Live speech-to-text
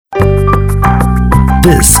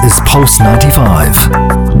This is Pulse 95.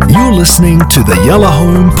 You're listening to the Yellow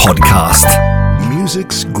Home Podcast.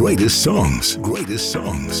 Music's greatest songs.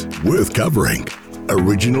 Worth covering.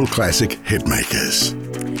 Original classic hitmakers.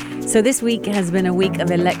 So this week has been a week of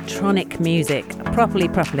electronic music, properly.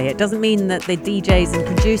 It doesn't mean that the DJs and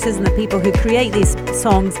producers and the people who create these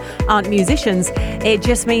songs aren't musicians. It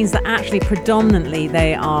just means that actually predominantly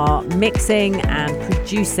they are mixing and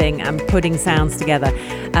producing and putting sounds together.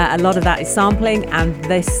 A lot of that is sampling, and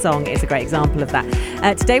this song is a great example of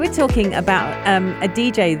that. Today we're talking about a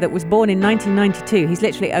DJ that was born in 1992. He's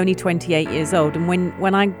literally only 28 years old, and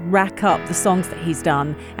when I rack up the songs that he's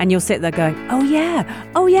done, and you'll sit there going, oh yeah,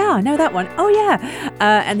 I know that one, oh yeah,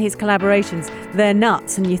 and his collaborations, they're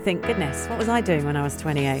nuts, and you think, goodness, what was I doing when I was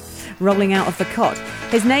 28? Rolling out of the cot.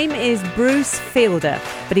 His name is Bruce Fielder,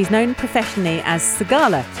 but he's known professionally as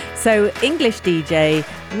Sigala. So English DJ,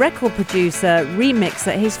 record producer,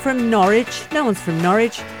 remixer. He's from Norwich. No one's from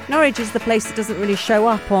Norwich. Norwich is the place that doesn't really show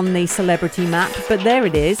up on the celebrity map, but there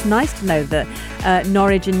it is. Nice to know that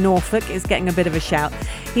Norwich in Norfolk is getting a bit of a shout.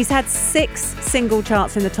 He's had 6 single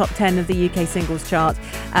charts in the top 10 of the UK singles chart,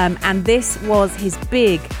 and this was his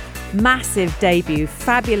big, massive debut.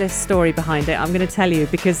 Fabulous story behind it, I'm going to tell you,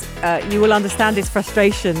 because you will understand his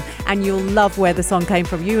frustration and you'll love where the song came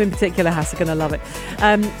from. You in particular, Hass, are going to love it.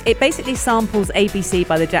 It basically samples ABC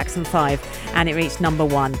by the Jackson 5, and it reached number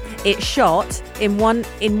 1. It shot in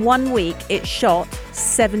one week, it shot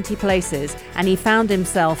 70 places, and he found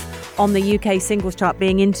himself on the UK singles chart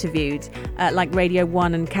being interviewed like Radio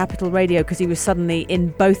 1 and Capital Radio, because he was suddenly in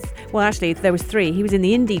both. Well, actually there was 3. He was in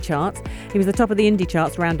the indie charts. He was the top of the indie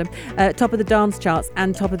charts, random, top of the dance charts,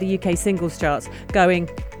 and top of the UK singles charts, going,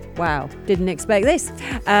 wow, didn't expect this.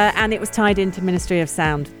 And it was tied into Ministry of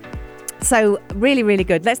Sound. So really, really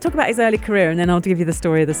good. Let's talk about his early career, and then I'll give you the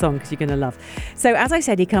story of the song, because you're going to love. So as I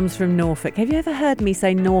said, he comes from Norfolk. Have you ever heard me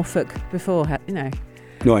say Norfolk before? You know,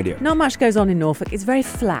 no idea. Not much goes on in Norfolk. It's very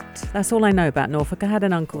flat. That's all I know about Norfolk. I had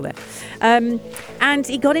an uncle there. And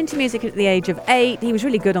he got into music at the age of 8. He was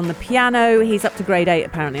really good on the piano. He's up to grade 8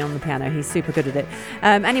 apparently on the piano. He's super good at it.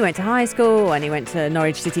 And he went to high school, and he went to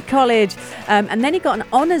Norwich City College. And then he got an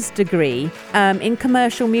honours degree in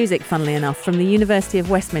commercial music, funnily enough, from the University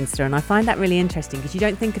of Westminster. And I find that really interesting, because you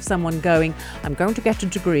don't think of someone going, I'm going to get a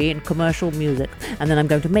degree in commercial music, and then I'm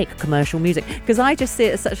going to make commercial music. Because I just see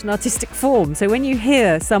it as such an artistic form. So when you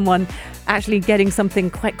hear someone actually getting something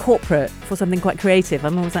quite corporate for something quite creative,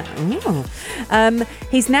 I'm always like, oh.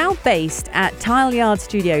 He's now based at Tile Yard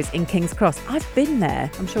Studios in King's Cross. I've been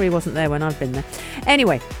there. I'm sure he wasn't there when I've been there.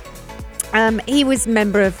 Anyway, he was a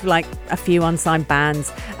member of like a few unsigned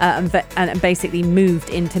bands, and basically moved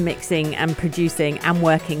into mixing and producing and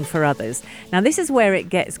working for others. Now this is where it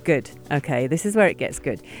gets good. Okay, this is where it gets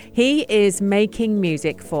good. He is making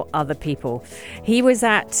music for other people. He was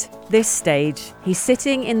at this stage, he's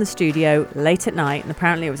sitting in the studio late at night, and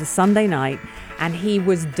apparently it was a Sunday night, and he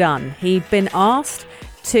was done. He'd been asked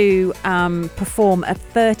to perform a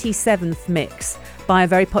 37th mix by a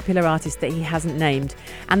very popular artist that he hasn't named,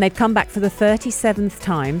 and they'd come back for the 37th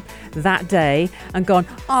time that day and gone,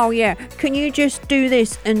 oh yeah, can you just do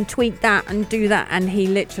this and tweak that and do that? And he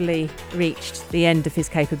literally reached the end of his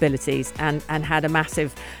capabilities and had a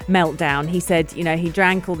massive meltdown. He said, you know, he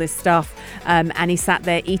drank all this stuff, and he sat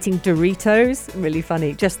there eating Doritos, really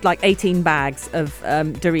funny, just like 18 bags of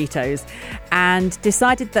Doritos, and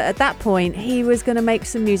decided that at that point he was going to make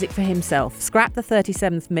some music for himself, scrap the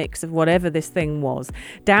 37th mix of whatever this thing was,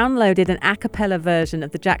 downloaded an a cappella version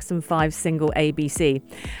of the Jackson 5 single ABC.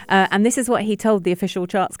 And this is what he told the official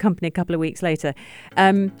charts company a couple of weeks later.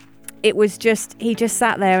 It was just, he just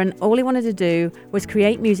sat there, and all he wanted to do was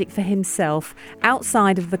create music for himself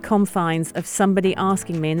outside of the confines of somebody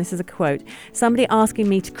asking me, and this is a quote, somebody asking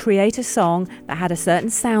me to create a song that had a certain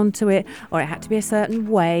sound to it, or it had to be a certain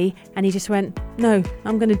way. And he just went, no,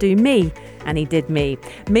 I'm going to do me. And he did Me.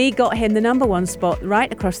 Me got him the #1 spot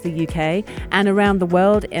right across the UK and around the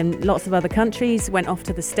world in lots of other countries, went off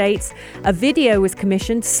to the States. A video was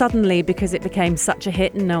commissioned suddenly because it became such a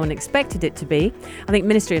hit and no one expected it to be. I think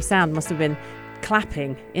Ministry of Sound must have been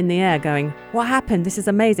clapping in the air going, what happened? This is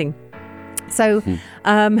amazing. So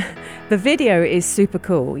the video is super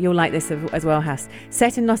cool. You'll like this as well, Hass.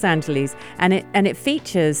 Set in Los Angeles, and it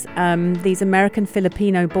features these American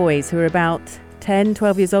Filipino boys who are about 10,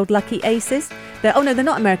 12 years old, lucky aces. They're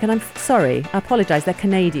not American. I'm sorry. I apologize. They're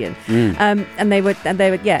Canadian. And they were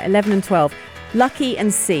 11 and 12. Lucky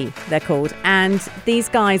and C, they're called. And these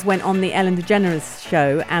guys went on the Ellen DeGeneres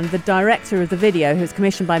show, and the director of the video, who was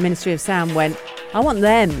commissioned by Ministry of Sound, went, I want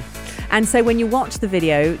them. And so when you watch the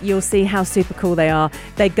video, you'll see how super cool they are.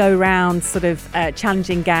 They go round sort of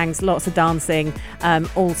challenging gangs, lots of dancing,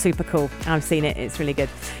 all super cool. I've seen it. It's really good.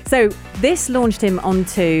 So this launched him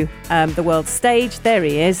onto the world stage. There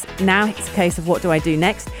he is. Now it's a case of what do I do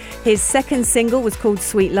next? His second single was called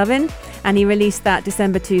Sweet Lovin', and he released that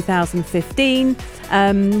December 2015.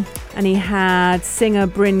 And he had singer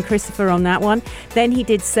Bryn Christopher on that one. Then he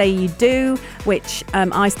did Say You Do, which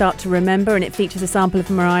I Start to Remember, and it features a sample of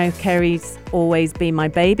Mariah Carey's Always Be My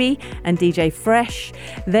Baby and DJ Fresh.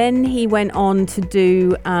 Then he went on to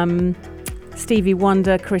do Stevie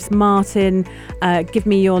Wonder, Chris Martin, Give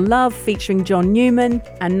Me Your Love featuring John Newman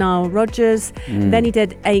and Nile Rodgers. Then he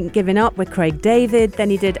did Ain't Giving Up with Craig David. Then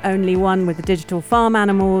he did Only One with the Digital Farm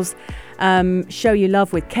Animals. Show You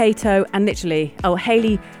Love with Kato, and literally,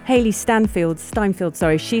 Hayley Steinfeld,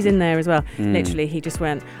 sorry, she's in there as well. Literally, he just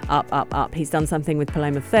went up. He's done something with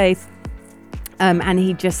Paloma Faith. And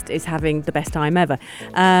he just is having the best time ever.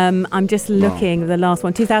 I'm just looking, the last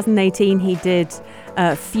one, 2018, he did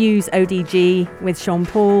Fuse ODG with Sean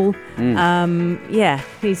Paul. Yeah,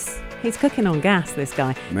 he's cooking on gas, this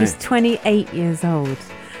guy. Man. He's 28 years old.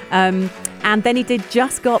 And then he did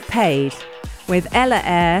Just Got Paid with Ella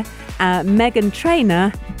Eyre, Meghan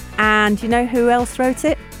Trainor, and you know who else wrote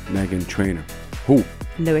it? Meghan Trainor. Who?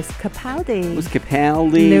 Lewis Capaldi. Lewis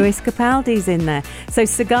Capaldi's in there. So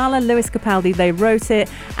Sigala, Lewis Capaldi, they wrote it,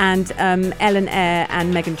 and Ellen Eyre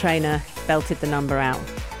and Meghan Trainor belted the number out.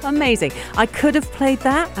 Amazing. I could have played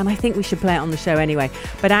that, and I think we should play it on the show anyway.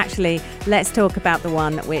 But actually, let's talk about the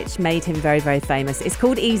one which made him very, very famous. It's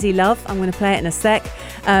called Easy Love. I'm going to play it in a sec.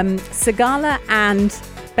 Sigala and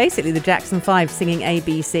basically the Jackson 5 singing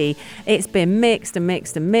ABC. It's been mixed.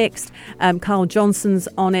 Carl Johnson's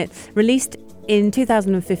on it. Released in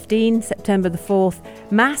 2015, September the 4th.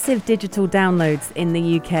 Massive digital downloads in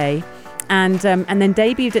the UK. And then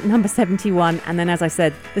debuted at number 71. And then, as I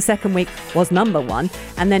said, the second week was number 1.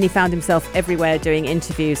 And then he found himself everywhere doing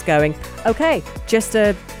interviews going, okay, just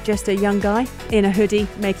a young guy in a hoodie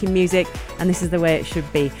making music. And this is the way it should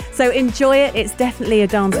be. So enjoy it. It's definitely a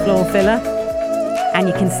dance floor filler. And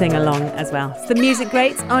you can sing along as well. It's the Music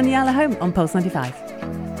Greats on Yalla Home on Pulse 95.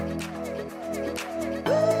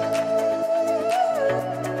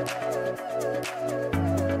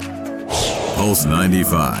 Pulse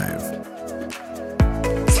 95.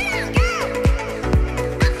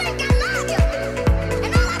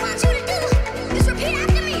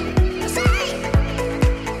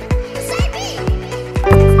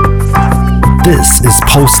 This is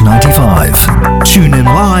Pulse 95. Tune in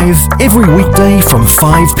live every weekday from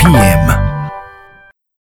 5 p.m.